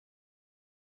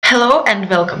Hello and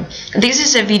welcome. This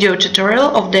is a video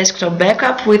tutorial of desktop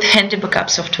backup with Handy Backup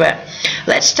software.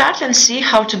 Let's start and see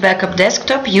how to backup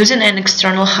desktop using an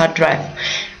external hard drive.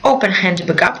 Open Handy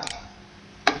Backup.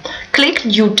 Click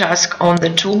New Task on the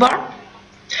toolbar.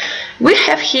 We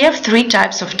have here three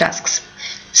types of tasks.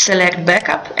 Select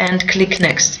Backup and click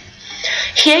Next.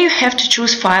 Here you have to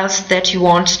choose files that you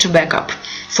want to backup.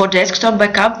 For desktop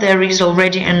backup there is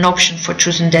already an option for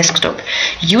choosing desktop.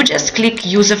 You just click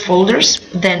User Folders,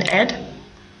 then Add,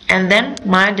 and then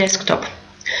My Desktop.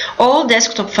 All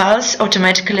desktop files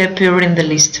automatically appear in the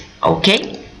list.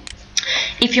 OK?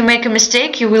 If you make a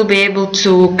mistake you will be able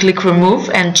to click Remove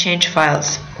and change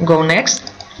files. Go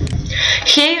Next.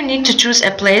 Here you need to choose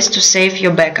a place to save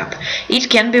your backup. It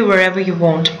can be wherever you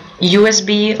want.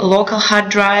 USB, local hard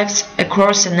drives,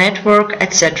 across a network,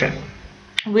 etc.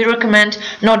 We recommend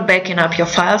not backing up your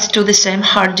files to the same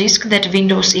hard disk that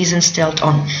Windows is installed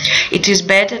on. It is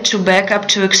better to back up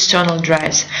to external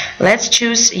drives. Let's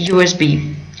choose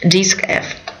USB, disk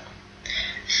F.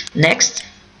 Next.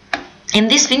 In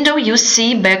this window you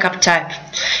see backup type.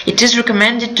 It is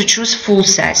recommended to choose full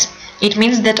size. It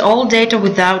means that all data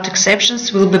without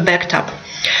exceptions will be backed up.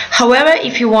 However,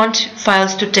 if you want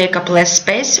files to take up less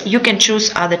space, you can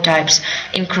choose other types,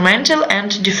 incremental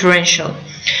and differential.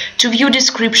 To view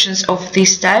descriptions of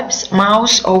these types,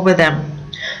 mouse over them.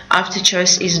 After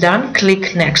choice is done,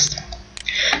 click Next.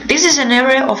 This is an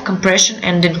area of compression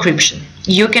and encryption.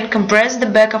 You can compress the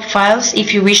backup files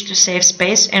if you wish to save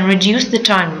space and reduce the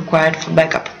time required for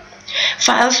backup.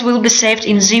 Files will be saved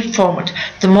in zip format,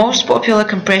 the most popular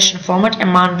compression format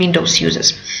among Windows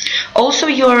users. Also,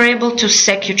 you are able to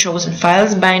secure chosen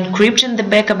files by encrypting the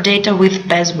backup data with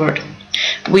password.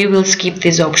 We will skip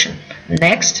this option.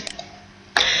 Next.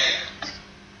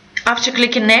 After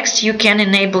clicking Next, you can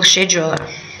enable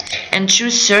Scheduler and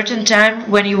choose certain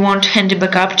time when you want Handy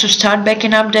Backup to start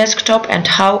backing up desktop and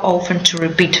how often to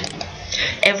repeat.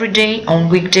 Every day, on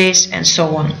weekdays, and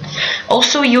so on.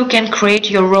 Also, you can create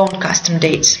your own custom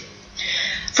dates.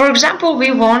 For example,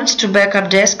 we want to back up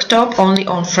desktop only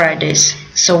on Fridays,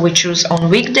 so we choose on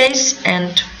weekdays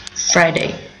and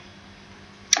Friday.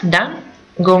 Done.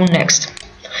 Go Next.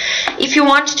 If you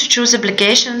want to choose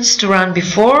applications to run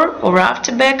before or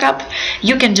after backup,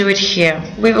 you can do it here.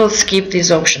 We will skip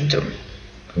this option too.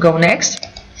 Go Next.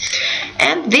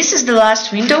 And this is the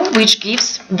last window which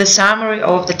gives the summary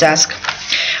of the task.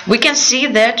 We can see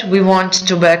that we want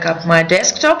to back up my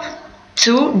desktop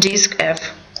to disk F.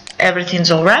 Everything's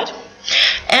alright.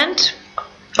 And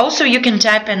also you can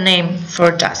type a name for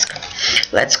a task.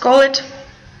 Let's call it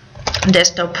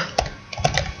desktop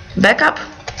backup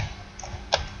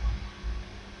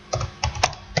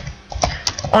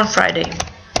on Friday.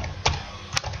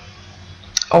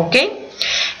 OK.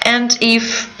 And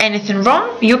if anything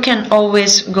wrong, you can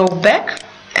always go back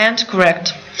and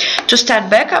correct. To start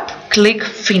backup, click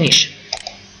Finish.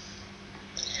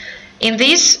 In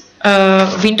this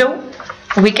window,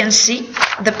 we can see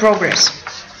the progress.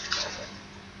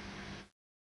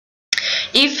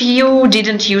 If you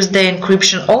didn't use the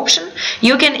encryption option,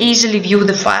 you can easily view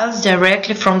the files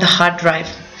directly from the hard drive.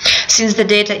 Since the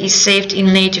data is saved in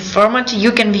native format,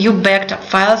 you can view backed up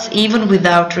files even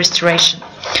without restoration.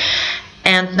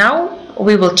 And now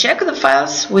we will check the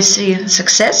files. We see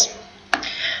success.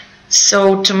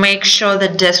 So to make sure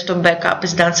that desktop backup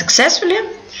is done successfully,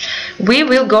 we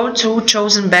will go to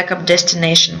chosen backup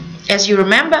destination. As you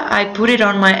remember, I put it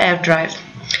on my F drive.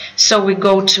 So we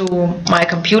go to my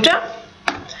computer,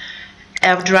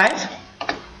 F drive,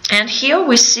 and here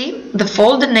we see the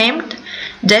folder named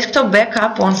desktop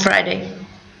backup on Friday.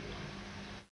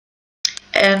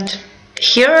 And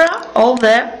here are all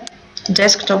the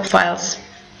desktop files.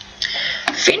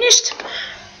 Finished.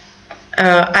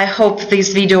 I hope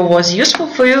this video was useful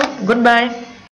for you. Goodbye.